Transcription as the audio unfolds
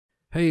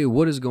Hey,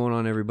 what is going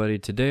on everybody?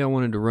 Today I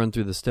wanted to run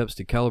through the steps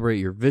to calibrate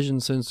your vision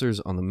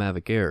sensors on the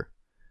Mavic Air.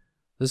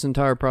 This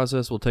entire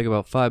process will take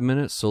about 5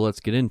 minutes, so let's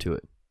get into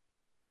it.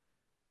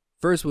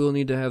 First, we will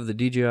need to have the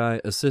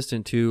DJI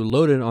Assistant 2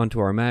 loaded onto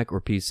our Mac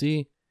or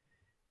PC.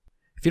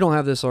 If you don't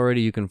have this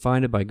already, you can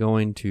find it by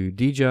going to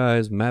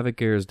DJI's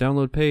Mavic Air's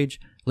download page,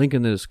 link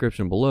in the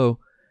description below,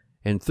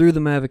 and through the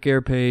Mavic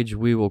Air page,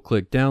 we will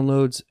click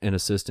Downloads and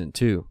Assistant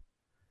 2.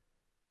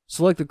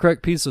 Select the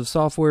correct piece of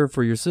software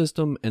for your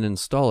system and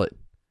install it.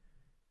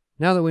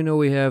 Now that we know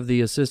we have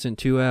the Assistant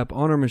 2 app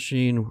on our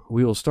machine,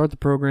 we will start the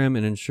program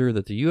and ensure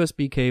that the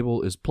USB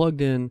cable is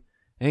plugged in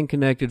and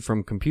connected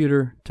from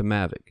computer to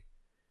Mavic.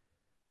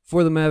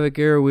 For the Mavic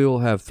Air, we will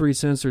have 3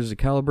 sensors to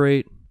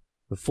calibrate: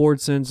 the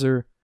forward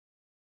sensor,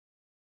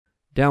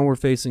 downward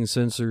facing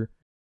sensor,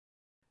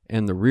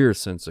 and the rear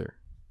sensor.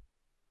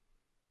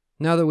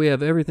 Now that we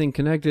have everything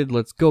connected,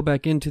 let's go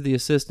back into the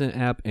Assistant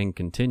app and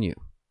continue.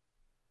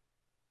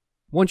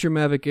 Once your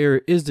Mavic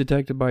Air is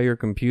detected by your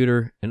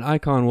computer, an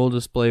icon will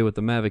display with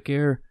the Mavic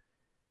Air.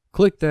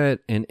 Click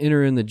that and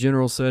enter in the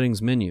General Settings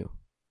menu.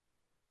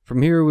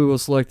 From here we will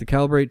select the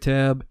Calibrate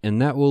tab,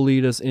 and that will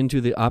lead us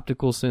into the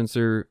optical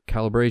sensor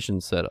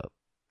calibration setup.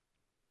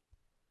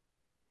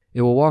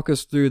 It will walk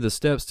us through the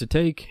steps to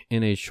take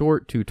in a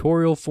short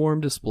tutorial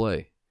form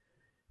display.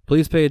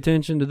 Please pay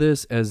attention to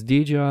this, as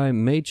DJI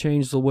may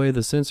change the way the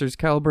sensors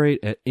calibrate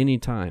at any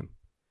time.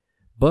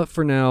 But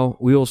for now,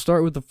 we will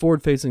start with the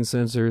forward-facing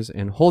sensors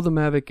and hold the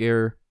Mavic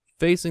Air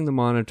facing the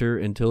monitor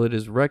until it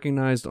is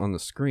recognized on the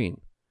screen.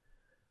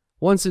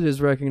 Once it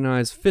is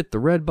recognized, fit the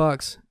red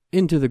box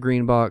into the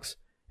green box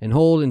and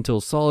hold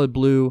until solid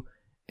blue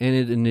and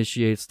it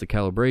initiates the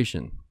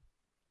calibration.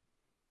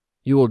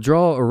 You will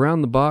draw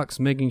around the box,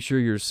 making sure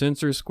your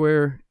sensor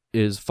square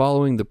is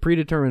following the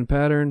predetermined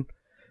pattern,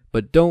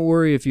 but don't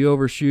worry if you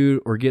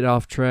overshoot or get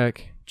off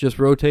track. Just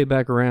rotate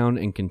back around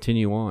and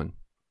continue on.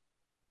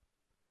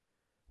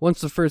 Once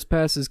the first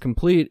pass is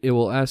complete, it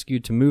will ask you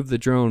to move the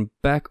drone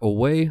back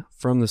away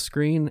from the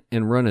screen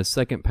and run a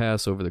second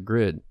pass over the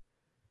grid.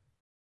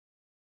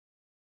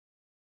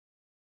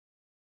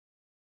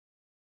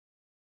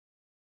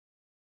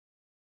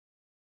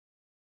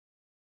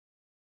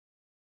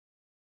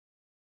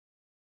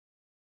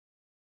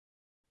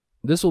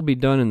 This will be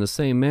done in the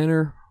same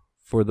manner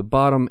for the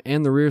bottom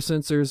and the rear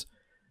sensors.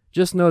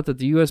 Just note that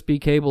the USB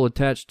cable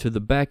attached to the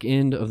back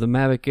end of the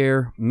Mavic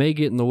Air may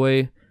get in the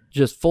way.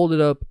 Just fold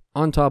it up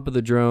on top of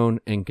the drone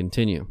and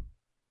continue.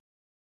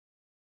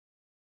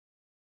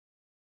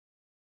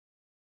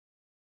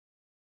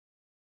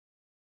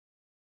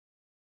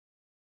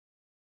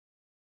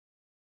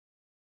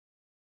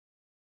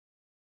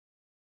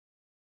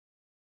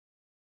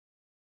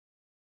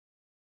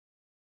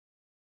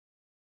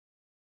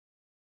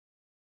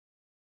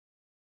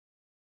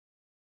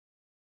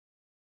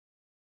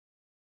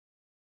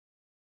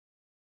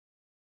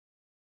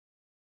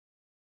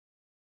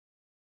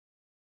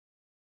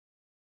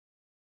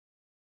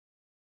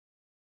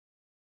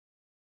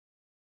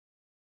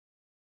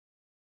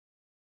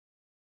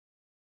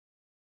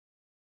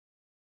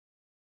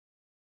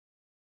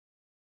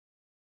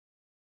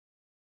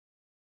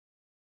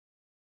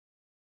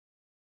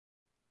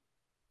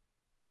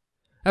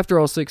 After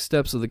all 6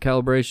 steps of the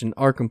calibration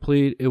are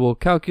complete, it will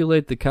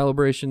calculate the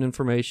calibration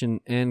information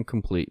and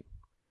complete.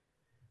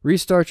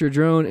 Restart your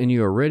drone and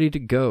you are ready to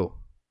go.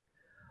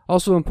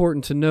 Also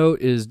important to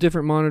note is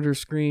different monitor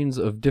screens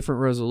of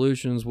different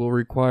resolutions will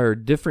require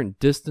different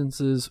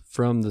distances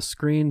from the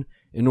screen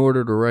in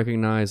order to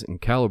recognize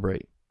and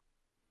calibrate.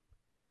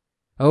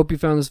 I hope you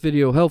found this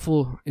video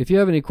helpful. If you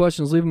have any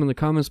questions, leave them in the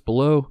comments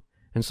below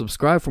and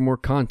subscribe for more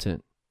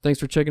content.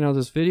 Thanks for checking out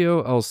this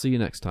video. I'll see you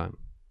next time.